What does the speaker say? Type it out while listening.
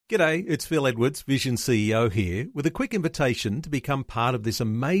G'day, it's Phil Edwards, Vision CEO here, with a quick invitation to become part of this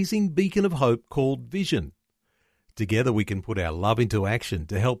amazing beacon of hope called Vision. Together we can put our love into action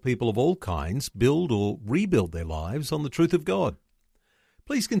to help people of all kinds build or rebuild their lives on the truth of God.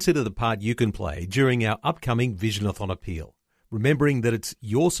 Please consider the part you can play during our upcoming Visionathon appeal, remembering that it's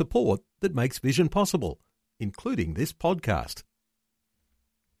your support that makes Vision possible, including this podcast.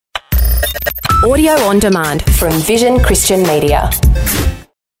 Audio on demand from Vision Christian Media.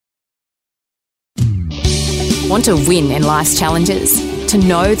 Want to win in life's challenges? To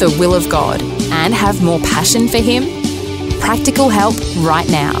know the will of God and have more passion for Him? Practical help right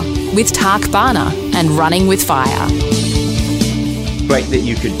now with Tak Bhana and Running with Fire. Great that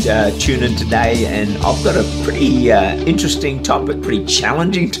you could tune in today, and I've got a pretty interesting topic, pretty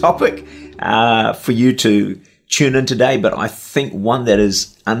challenging topic for you to tune in today, but I think one that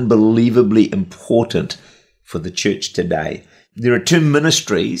is unbelievably important for the church today. There are two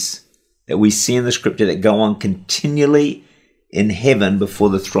ministries that we see in the scripture that go on continually in heaven before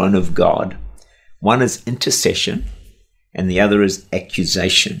the throne of God. One is intercession and the other is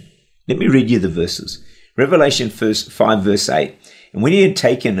accusation. Let me read you the verses. Revelation 5 verse 8. And when he had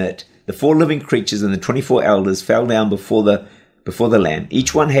taken it, the 4 living creatures and the 24 elders fell down before the Lamb.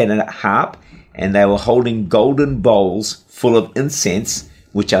 Each one had a harp, and they were holding golden bowls full of incense,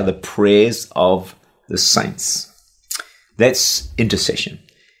 which are the prayers of the saints. That's intercession.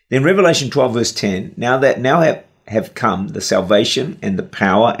 Then Revelation 12 verse 10, now have come the salvation and the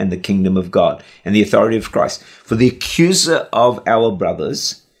power and the kingdom of God and the authority of Christ. For the accuser of our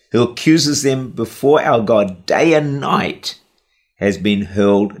brothers, who accuses them before our God day and night, has been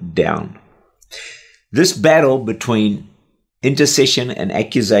hurled down. This battle between intercession and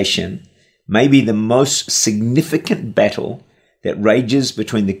accusation may be the most significant battle that rages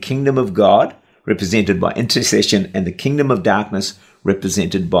between the kingdom of God, represented by intercession, and the kingdom of darkness,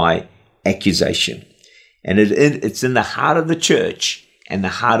 represented by accusation. And it's in the heart of the church and the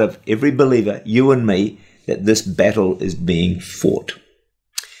heart of every believer, you and me, that this battle is being fought.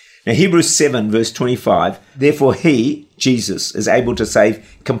 Now, Hebrews 7 verse 25, therefore he, Jesus, is able to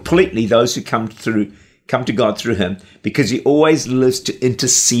save completely those who come to God through him, because he always lives to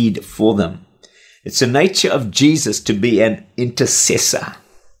intercede for them. It's the nature of Jesus to be an intercessor.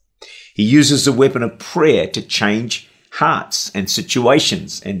 He uses the weapon of prayer to change hearts and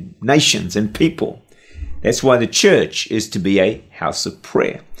situations and nations and people. That's why the church is to be a house of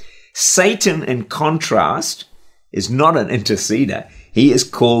prayer. Satan, in contrast, is not an interceder. He is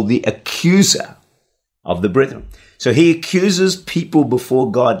called the accuser of the brethren. So he accuses people before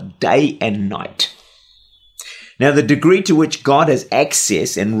God day and night. Now, the degree to which God has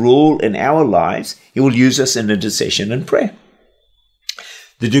access and rule in our lives, he will use us in intercession and prayer.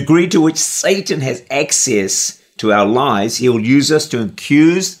 The degree to which Satan has access to our lives, he will use us to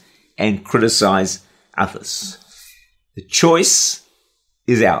accuse and criticize others. The choice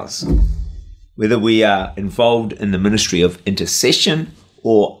is ours, whether we are involved in the ministry of intercession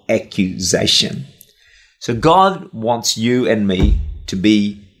or accusation. So God wants you and me to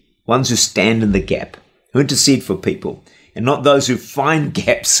be ones who stand in the gap, who intercede for people, and not those who find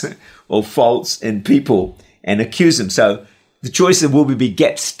gaps or faults in people and accuse them. So the choice will be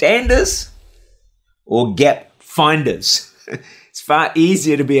gap standers or gap finders. It's far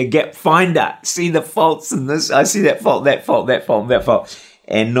easier to be a gap finder. See the faults in this. I see that fault, that fault, that fault, that fault,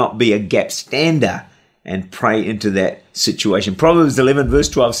 and not be a gap stander and pray into that situation. Proverbs 11 verse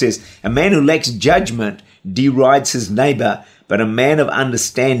 12 says, a man who lacks judgment derides his neighbor, but a man of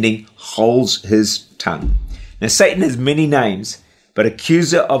understanding holds his tongue. Now, Satan has many names, but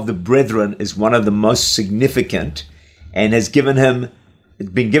accuser of the brethren is one of the most significant, and it's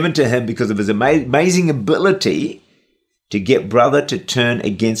been given to him because of his amazing ability to get brother to turn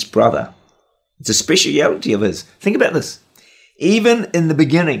against brother. It's a speciality of his. Think about this. Even in the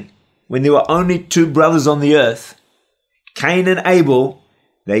beginning, when there were only 2 brothers on the earth, Cain and Abel,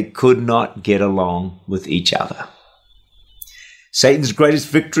 they could not get along with each other. Satan's greatest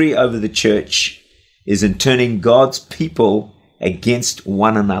victory over the church is in turning God's people against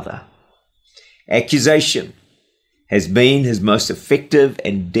one another. Accusation has been his most effective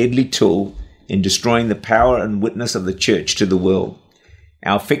and deadly tool in destroying the power and witness of the church to the world.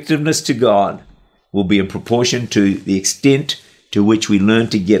 Our effectiveness to God will be in proportion to the extent to which we learn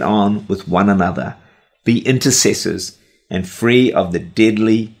to get on with one another, be intercessors, and free of the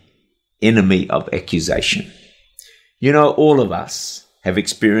deadly enemy of accusation. You know, all of us have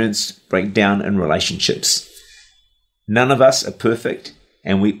experienced breakdown in relationships. None of us are perfect,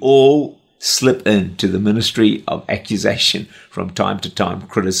 and we all slip into the ministry of accusation from time to time,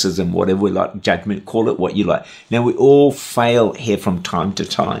 criticism, whatever we like, judgment, call it what you like. Now, we all fail here from time to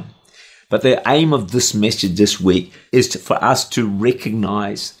time. But the aim of this message this week is for us to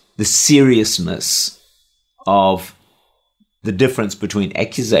recognize the seriousness of the difference between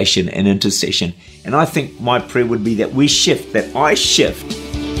accusation and intercession. And I think my prayer would be that I shift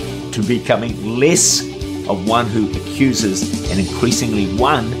to becoming less of one who accuses and increasingly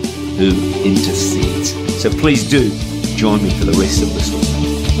one who intercedes. So please do join me for the rest of this week.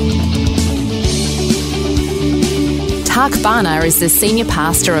 Tak Bana is the Senior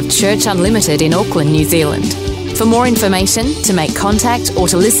Pastor of Church Unlimited in Auckland, New Zealand. For more information, to make contact or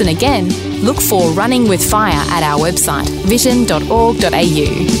to listen again, look for Running with Fire at our website, vision.org.au.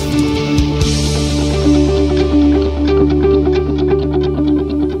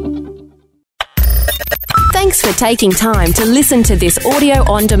 Thanks for taking time to listen to this audio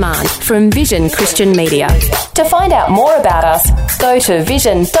on demand from Vision Christian Media. To find out more about us, go to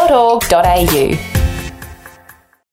vision.org.au.